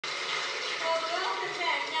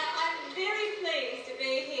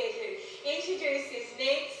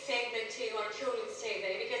next segment to you on children's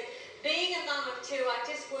TV, because being a mum of two, I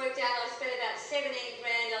just worked out I spent about 17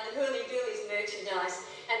 grand on the Hooly Doolies merchandise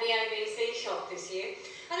at the ABC shop this year.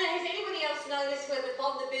 I don't know, has anybody else noticed where the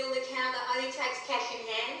Bob the Builder counter only takes cash in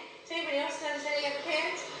hand? Has anybody else noticed that? Any other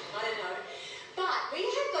parents? I don't know. But we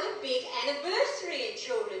have got a big anniversary in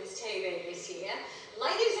children's TV this year.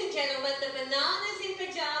 Ladies and gentlemen, the Bananas in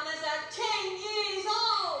Pyjamas are 10 years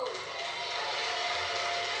old.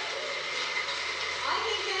 I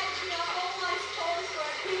think that, almost calls for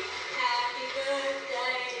a quick happy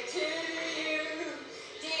birthday to you,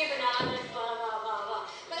 dear Bananas, blah, blah, blah, blah.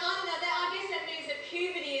 But I don't know, I guess that means that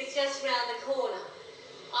puberty is just round the corner.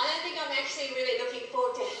 I don't think I'm actually really looking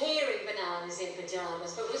forward to hearing Bananas in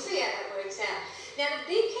Pyjamas, but we'll see how that works out. Now, the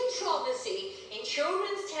big controversy in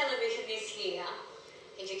children's television this year,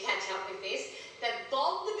 did you catch up with this, that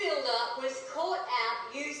Bob the Builder was caught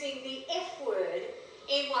out using the F word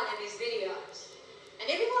in one of his videos. And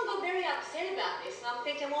everyone got very upset about this, and I'm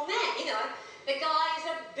thinking, well, man, the guy is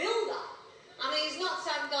a builder. I mean, he's not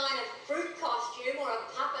some guy in a fruit costume or a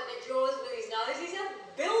puppet that draws with his nose. He's a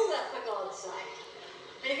builder, for God's sake.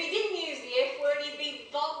 And if he didn't use the F word, he'd be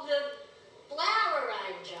Bob the Flower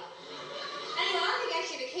Arranger. Anyway, I think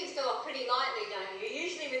actually the kids go off pretty lightly, don't you?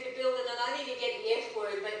 Usually with the builder, not only do you get the F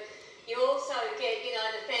word, but you also get,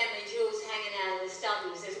 the family jewels hanging out of the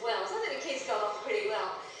stubbies as well. So I think the kids go off pretty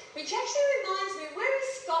well. Which actually reminds me, where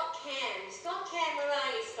is Scott Cam? Scott Cam, where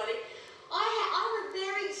are you, Scotty? I have a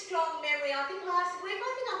very strong memory. I think last week,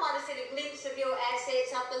 I might have seen a glimpse of your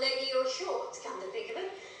assets up the leg of your shorts, come to think of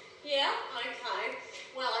it. Yeah, okay.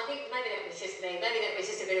 Well, I think maybe that was just me. Maybe that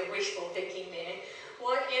was just a bit of wishful thinking there.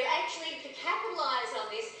 Actually, to capitalise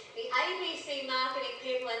on this, the ABC marketing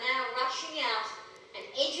people are now rushing out an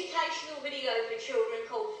educational video for children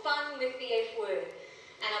called Fun with the F Word.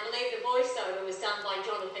 And I believe the voiceover was done by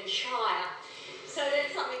Jonathan Shire. So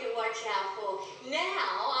that's something to watch out for.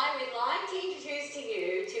 Now, I would like to introduce to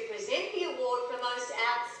you to present the award for Most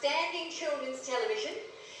Outstanding Children's Television.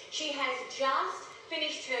 She has just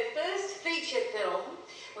finished her first feature film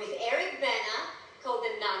with Eric Bana called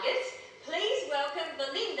The Nugget. Please welcome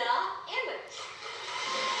Belinda Emmett.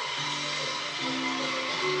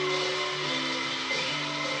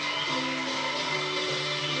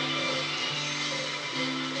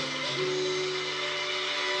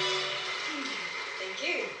 Thank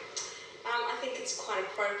you. I think it's quite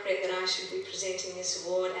appropriate that I should be presenting this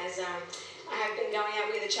award, as I have been going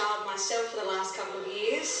out with a child myself for the last couple of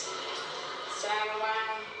years. So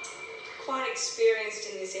I'm quite experienced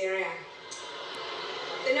in this area.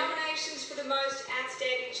 The nominations for the Most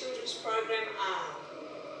Outstanding Children's Program are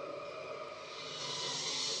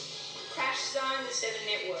Crash Zone, the 7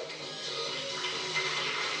 Network.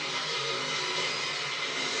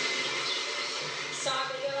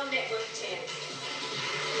 Cybergirl, Network 10.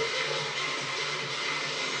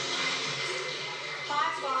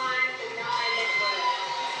 High Five, the 9 Network.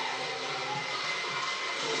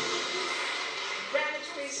 Round the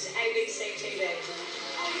Twist, ABC TV.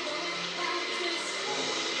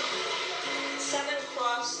 Southern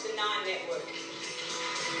Cross, the 9 Network.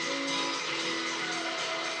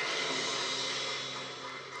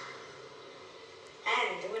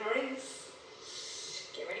 And the winner is,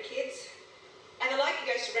 get ready kids, and the lucky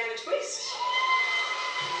goes to Round the Twist.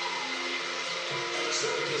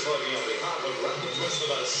 Serving this lady on behalf of Round the Twist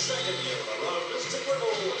for the second year in a row, Mr.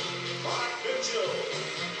 Gribble, Mark Mitchell.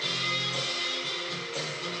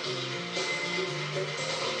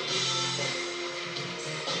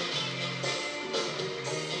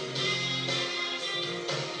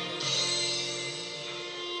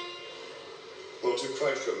 Well, to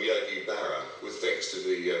quote from Yogi Berra, with thanks to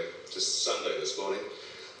the Sunday this morning,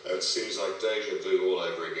 it seems like deja vu all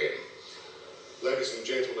over again. Ladies and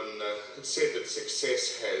gentlemen, it's said that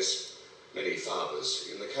success has many fathers.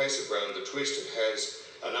 In the case of Round the Twist, it has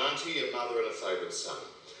an auntie, a mother and a favourite son.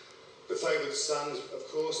 The favourite son, of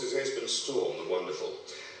course, is Esmond Storm, the wonderful.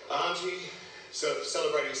 Auntie,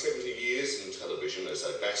 celebrating 70 years in television as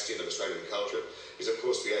a bastion of Australian culture, is of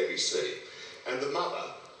course the ABC. And the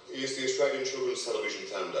mother is the Australian Children's Television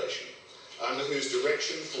Foundation, under whose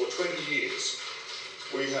direction for 20 years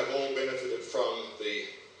we have all benefited from the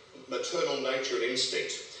maternal nature and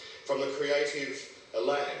instinct, from the creative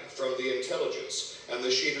elan, from the intelligence and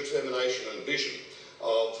the sheer determination and vision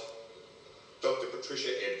of Dr.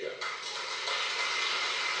 Patricia Edgar.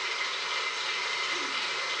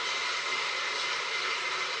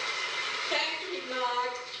 Thank you,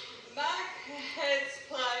 Mark. Mark has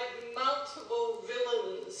played multiple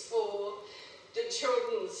villains for the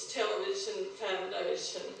Children's Television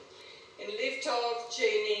Foundation in Lift Off,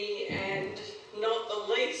 Genie, and not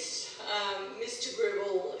the least, Mr.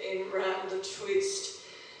 Gribble in Round the Twist.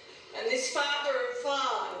 And this father of 5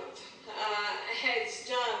 has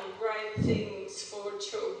done great things for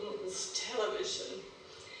children's television.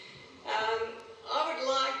 I would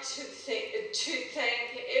like to thank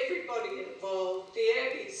everybody involved, the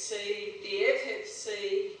ABC, the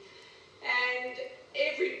FFC, and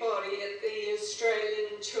everybody at the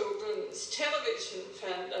Australian Children's Television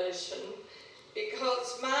Foundation,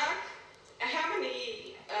 because Mark, how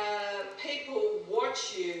many people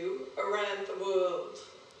watch you around the world?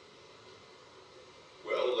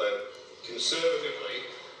 Well, conservatively,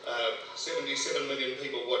 77 million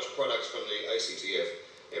people watch products from the ACTF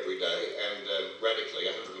every day, and radically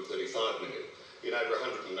 135 million in over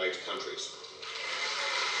 108 countries.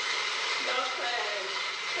 Not bad.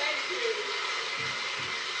 Thank you.